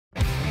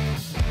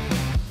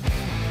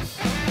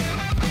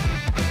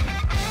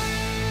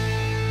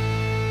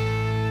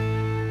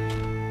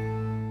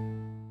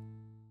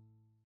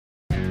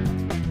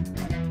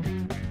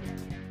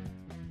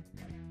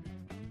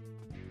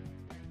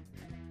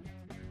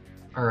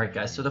Alright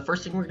guys, so the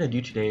first thing we're going to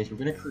do today is we're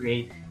going to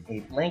create a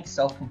blank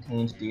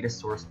self-contained data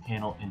source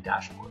panel in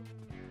Dashboard.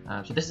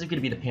 So this is going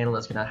to be the panel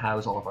that's going to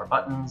house all of our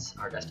buttons,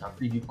 our desktop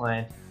preview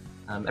client,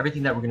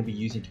 everything that we're going to be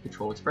using to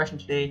control XPression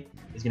today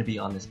is going to be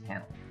on this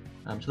panel.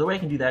 So the way I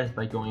can do that is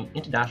by going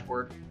into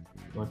Dashboard,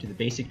 going to the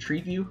basic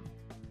tree view,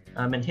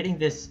 and hitting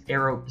this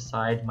arrow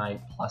beside my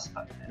plus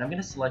button. And I'm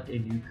going to select a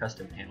new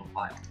custom panel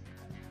file.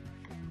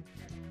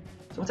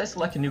 So once I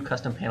select a new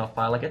custom panel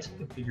file, I get some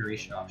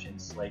configuration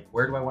options like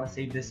where do I want to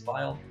save this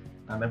file,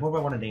 and what do I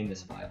want to name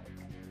this file.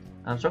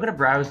 So I'm going to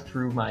browse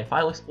through my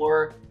file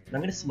explorer, and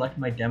I'm going to select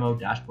my demo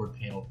dashboard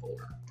panel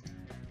folder.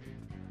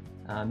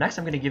 Next,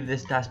 I'm going to give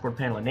this dashboard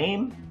panel a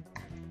name.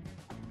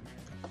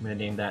 I'm going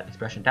to name that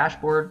XPression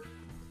dashboard.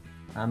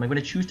 I'm going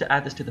to choose to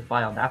add this to the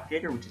file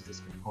navigator, which is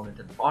this component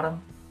at the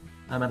bottom.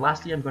 And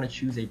lastly, I'm going to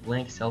choose a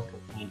blank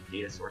self-contained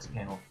data source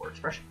panel for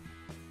XPression.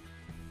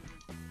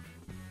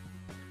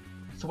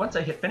 So once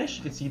I hit finish,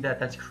 you can see that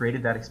that's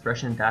created that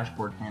XPression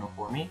dashboard panel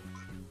for me.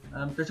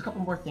 There's a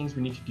couple more things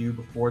we need to do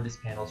before this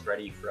panel is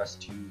ready for us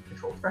to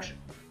control XPression.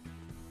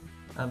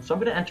 So I'm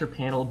going to enter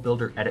panel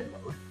builder edit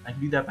mode. I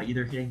can do that by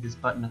either hitting this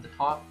button at the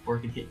top, or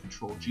I can hit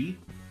Control G.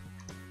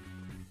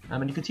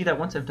 And you can see that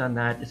once I've done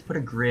that, it's put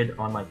a grid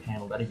on my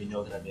panel letting me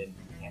know that I'm in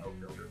panel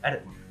builder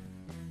edit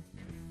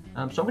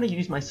mode. So I'm going to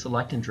use my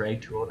select and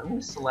drag tool, and I'm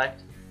going to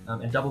select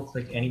and double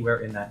click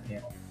anywhere in that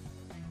panel.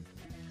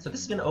 So this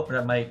is going to open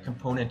up my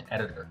component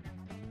editor.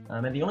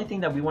 And the only thing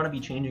that we want to be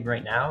changing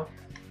right now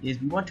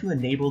is we want to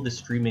enable the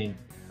streaming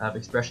of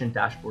XPression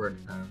dashboard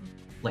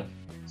link.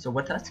 So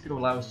what that's going to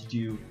allow us to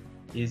do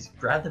is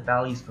grab the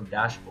values from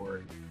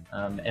dashboard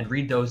and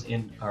read those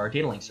in our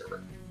data link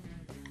server.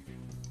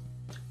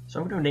 So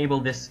I'm going to enable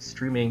this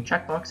streaming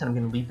checkbox, and I'm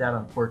going to leave that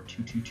on port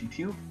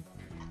 2222. And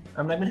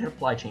I'm going to hit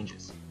apply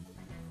changes.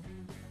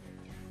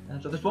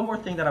 So there's one more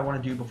thing that I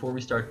want to do before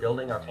we start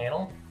building our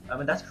panel,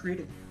 and that's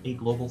create a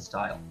global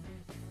style.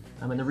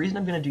 And the reason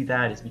I'm going to do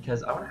that is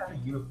because I want to have a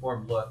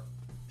uniform look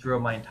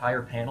throughout my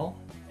entire panel,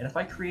 and if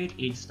I create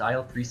a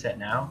style preset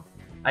now,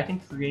 I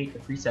can create a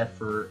preset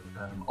for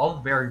all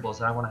the variables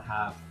that I want to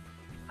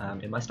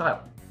have in my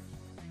style.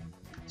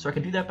 So I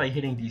can do that by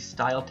hitting the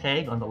style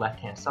tag on the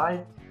left hand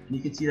side, and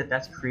you can see that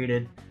that's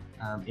created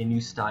a new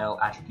style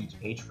attributes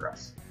page for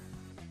us.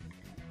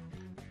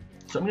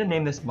 So I'm going to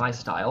name this my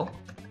style.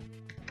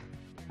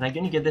 And I'm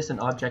going to give this an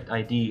object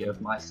ID of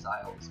my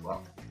style as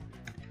well.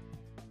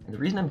 And the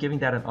reason I'm giving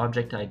that an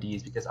object ID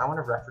is because I want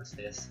to reference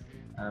this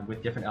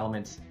with different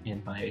elements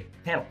in my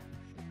panel.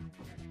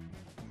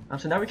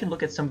 So now we can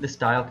look at some of the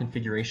style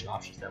configuration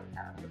options that we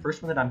have. And the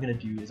first one that I'm going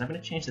to do is I'm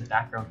going to change the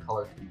background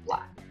color to be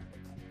black.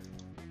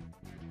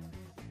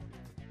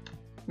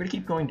 I'm going to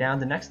keep going down.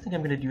 The next thing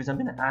I'm going to do is I'm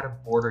going to add a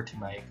border to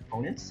my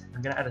components.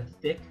 I'm going to add a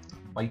thick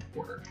white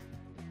border.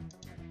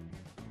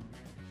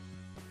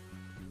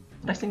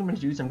 The next thing I'm going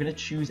to do is I'm going to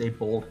choose a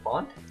bold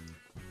font.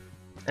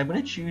 I'm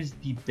going to choose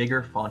the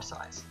bigger font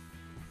size.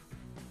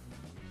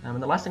 And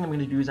the last thing I'm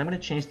going to do is I'm going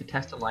to change the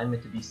text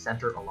alignment to be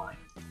center aligned.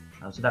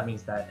 So that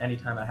means that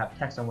anytime I have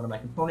text on one of my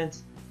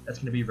components, that's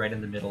going to be right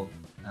in the middle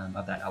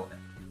of that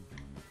element.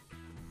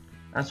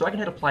 So I can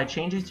hit apply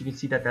changes. You can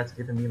see that that's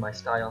given me my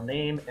style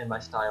name and my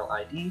style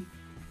ID.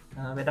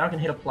 And now I can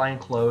hit apply and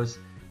close,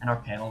 and our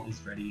panel is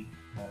ready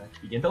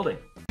to begin building.